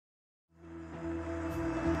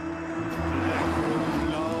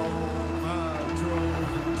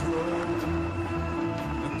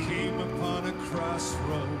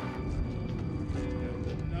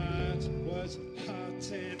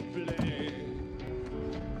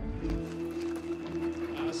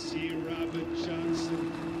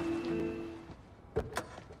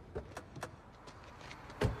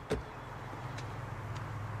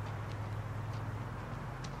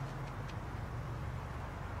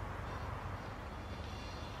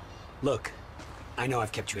Look, I know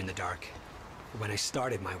I've kept you in the dark. But when I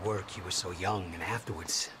started my work, you were so young, and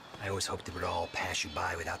afterwards, I always hoped it would all pass you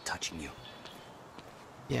by without touching you.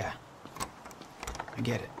 Yeah. I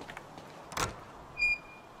get it.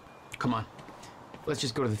 Come on. Let's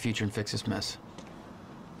just go to the future and fix this mess.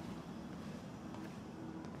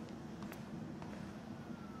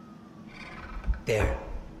 There.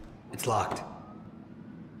 It's locked.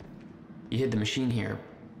 You hid the machine here.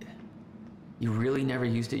 You really never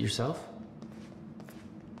used it yourself?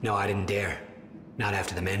 No, I didn't dare. Not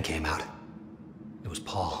after the men came out. It was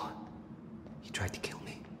Paul. He tried to kill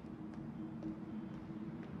me.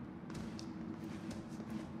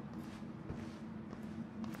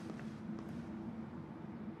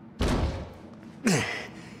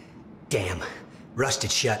 Damn.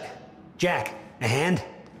 Rusted shut. Jack, a hand?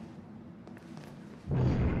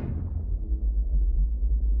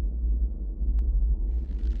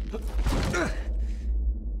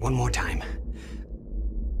 One more time.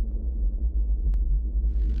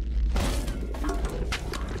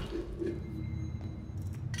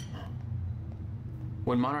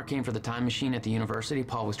 When Monarch came for the time machine at the university,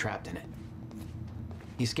 Paul was trapped in it.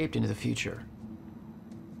 He escaped into the future.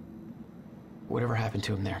 Whatever happened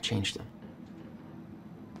to him there changed him.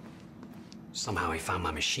 Somehow he found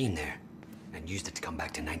my machine there and used it to come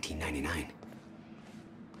back to 1999.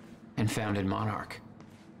 And founded Monarch.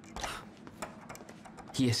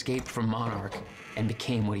 He escaped from Monarch and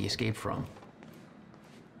became what he escaped from.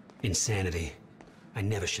 Insanity. I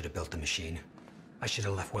never should have built the machine. I should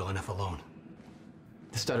have left well enough alone.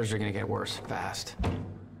 The stutters are gonna get worse, fast.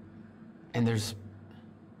 And there's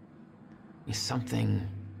something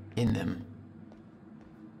in them.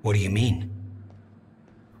 What do you mean?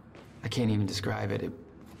 I can't even describe it.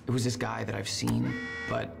 It was this guy that I've seen,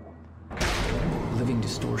 but living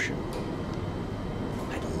distortion.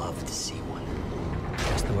 I'd love to see one.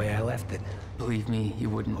 Just the way I left it. Believe me, you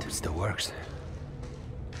wouldn't. Hope it still works.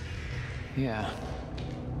 Yeah.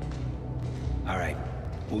 All right,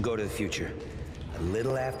 we'll go to the future. A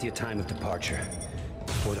little after your time of departure.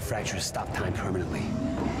 Before the fracture has stopped time permanently.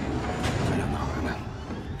 I don't know,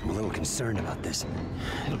 I'm a little concerned about this.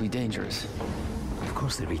 It'll be dangerous. Of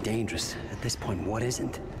course it'll be dangerous. At this point, what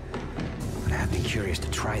isn't? But I have been curious to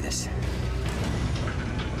try this.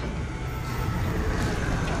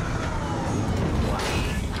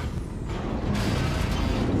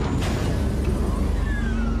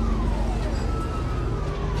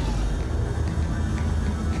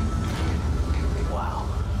 Wow.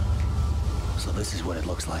 So this is what it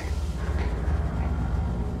looks like.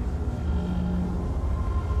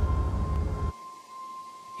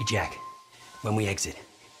 Hey, Jack. When we exit,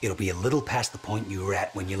 it'll be a little past the point you were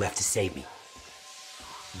at when you left to save me.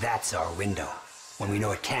 That's our window, when we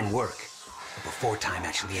know it can work, but before time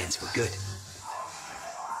actually ends for good.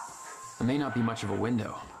 It may not be much of a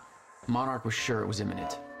window. Monarch was sure it was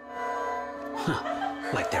imminent. Huh.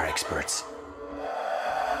 Like they're experts.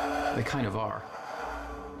 They kind of are.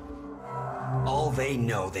 All they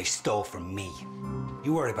know they stole from me.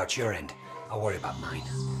 You worry about your end, I'll worry about mine.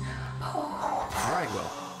 All right,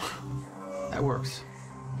 Will. That works.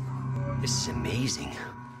 This is amazing.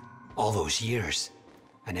 All those years,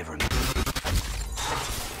 I never...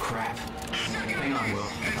 Crap. Hang on, Will.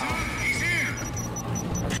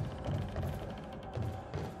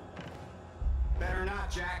 Better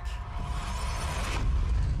not, Jack.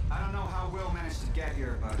 I don't know how Will managed to get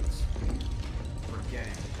here, but forget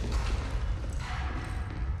it.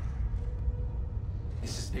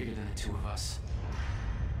 This is bigger than the two of us.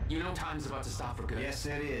 You know time's about to stop for good. Yes,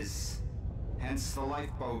 it is. Hence the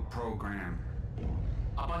lifeboat program.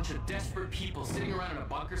 A bunch of desperate people sitting around in a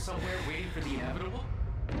bunker somewhere waiting for the inevitable?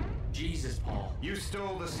 Jesus, Paul. You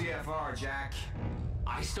stole the CFR, Jack.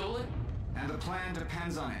 I stole it? And the plan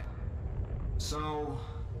depends on it. So...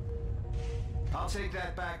 I'll take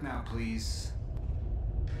that back now, please.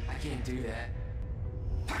 I can't do that.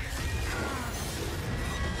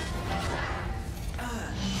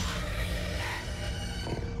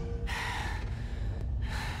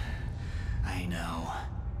 I know.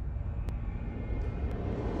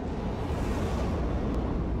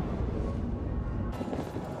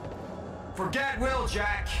 Forget Will,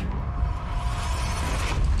 Jack!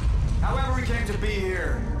 However we came to be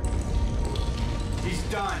here, he's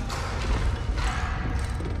done.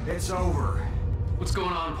 It's over. What's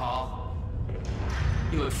going on, Paul?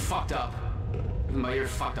 You look fucked up. Even by your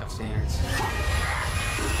fucked up standards.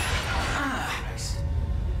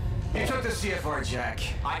 You took the CFR, Jack.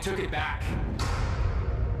 I took it back.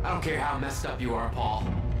 I don't care how messed up you are, Paul.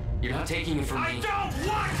 You're not taking it from me. I don't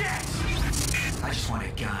want it! I just want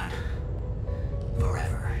it gone.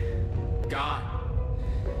 Forever. Gone.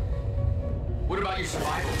 your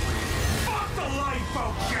survival plan. Fuck the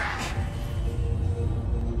lifeboat, Jack!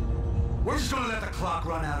 We're just gonna let the clock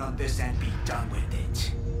run out on this and be done with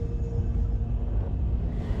it.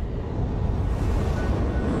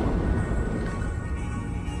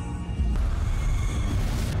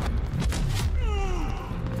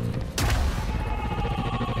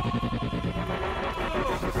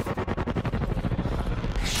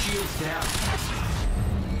 Shields down.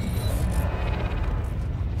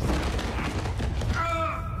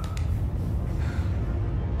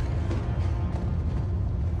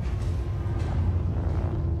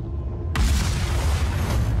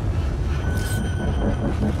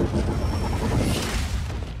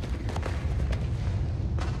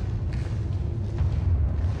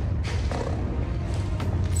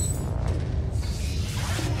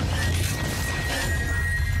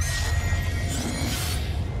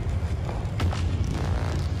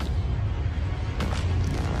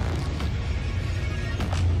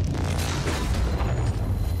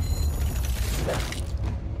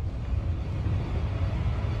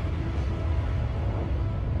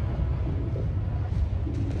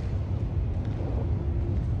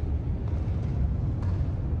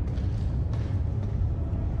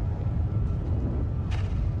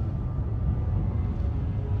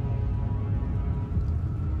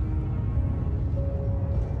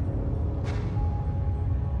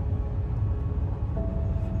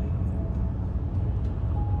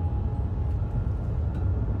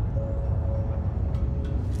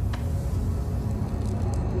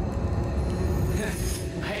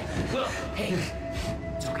 Hey,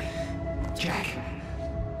 it's okay. Jack.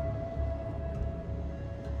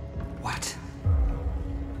 What?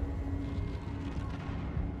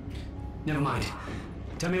 Never mind.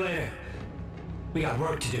 Tell me later. We got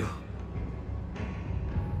work to do.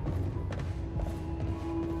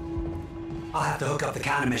 I'll have to hook up the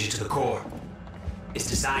countermeasure to the core. It's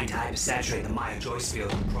designed to hypersaturate the Maya Joyce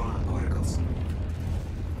field with chronon particles.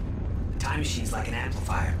 The time machine's like an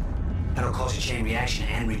amplifier. That'll cause a chain reaction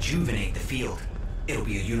and rejuvenate the field. It'll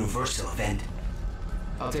be a universal event.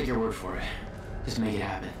 I'll take your word for it. Just make it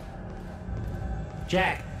happen.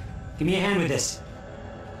 Jack, give me a hand with this.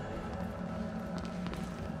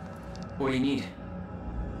 What do you need?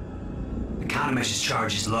 The countermeasure's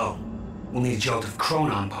charge is low. We'll need a jolt of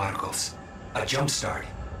chronon particles. A jump start.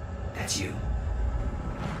 That's you.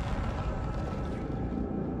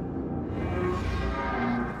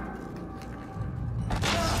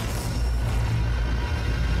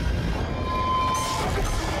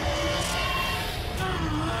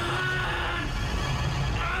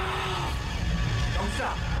 Don't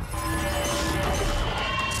stop.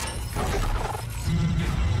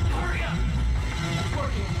 Hurry up! It's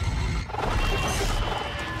working.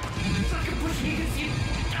 It's like a push me against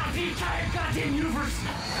the entire goddamn universe.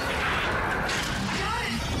 Got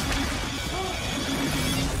it!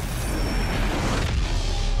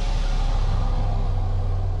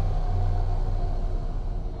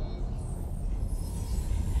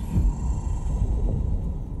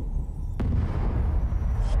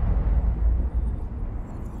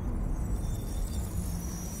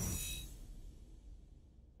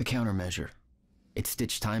 The countermeasure. It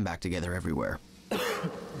stitched time back together everywhere.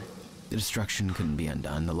 The destruction couldn't be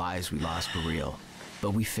undone. The lives we lost were real.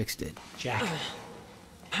 But we fixed it. Jack.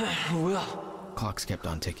 Will, Clocks kept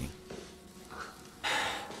on ticking.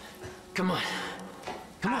 come on.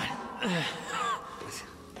 Come on.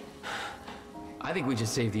 I think we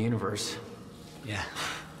just saved the universe. Yeah.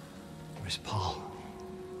 Where's Paul?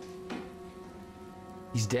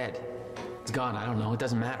 He's dead. He's gone. I don't know. It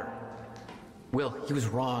doesn't matter. Will, he was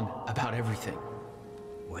wrong about everything.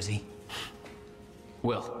 Was he?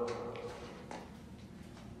 Will.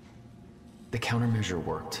 The countermeasure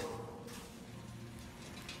worked.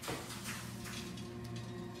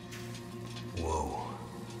 Whoa.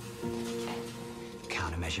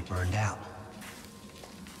 Countermeasure burned out.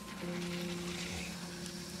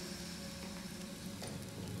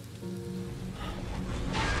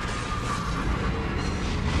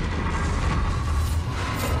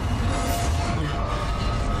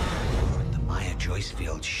 The Maya Joyce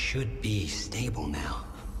field should be stable now.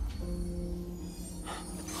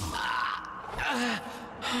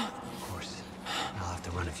 Of course, I'll have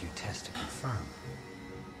to run a few tests to confirm.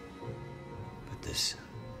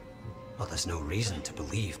 But there's no reason to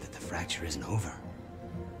believe that the fracture isn't over.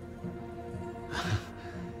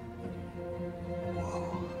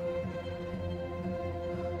 Whoa.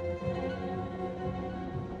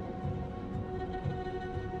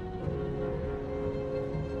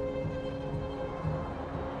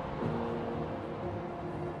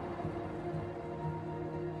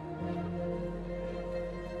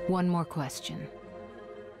 One more question.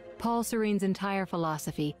 Paul Serene's entire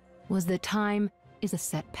philosophy was that time is a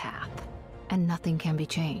set path, and nothing can be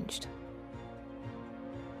changed.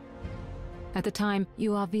 At the time,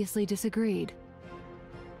 you obviously disagreed.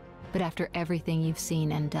 But after everything you've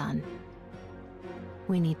seen and done,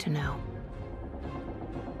 we need to know.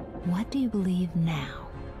 What do you believe now?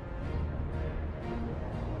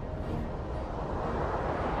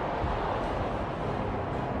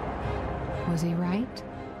 Was he right?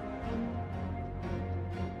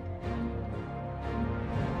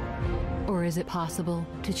 Or is it possible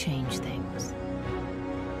to change things?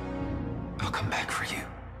 I'll come back for you.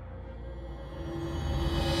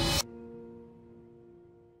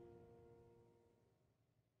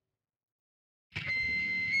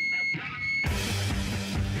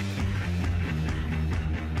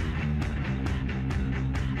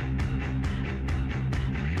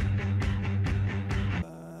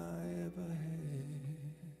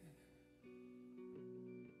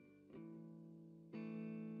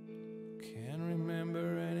 Can't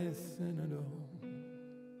remember anything at all.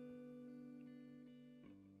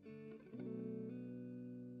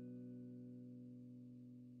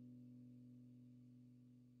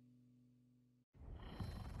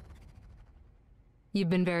 You've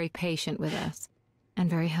been very patient with us, and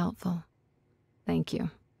very helpful. Thank you.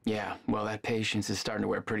 Yeah, well, that patience is starting to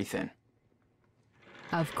wear pretty thin.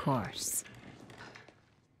 Of course.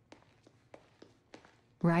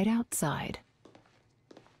 Right outside.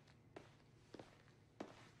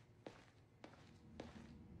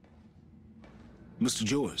 Mr.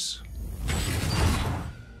 Joyce.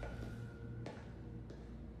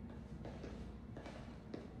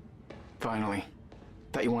 Finally.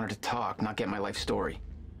 Thought you wanted to talk, not get my life story.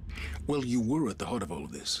 Well, you were at the heart of all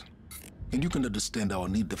of this. And you can understand our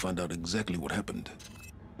need to find out exactly what happened.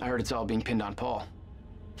 I heard it's all being pinned on Paul.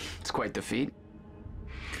 It's quite the feat.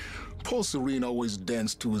 Paul Serene always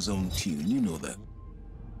danced to his own tune, you know that.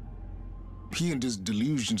 He and his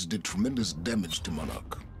delusions did tremendous damage to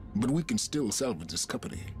Monarch. But we can still salvage this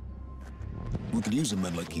company. We could use a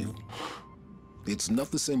man like you. It's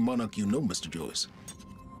not the same Monarch you know, Mr. Joyce.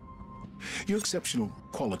 Your exceptional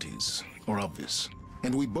qualities are obvious,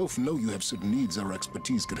 and we both know you have certain needs our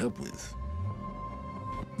expertise could help with.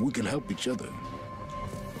 We can help each other.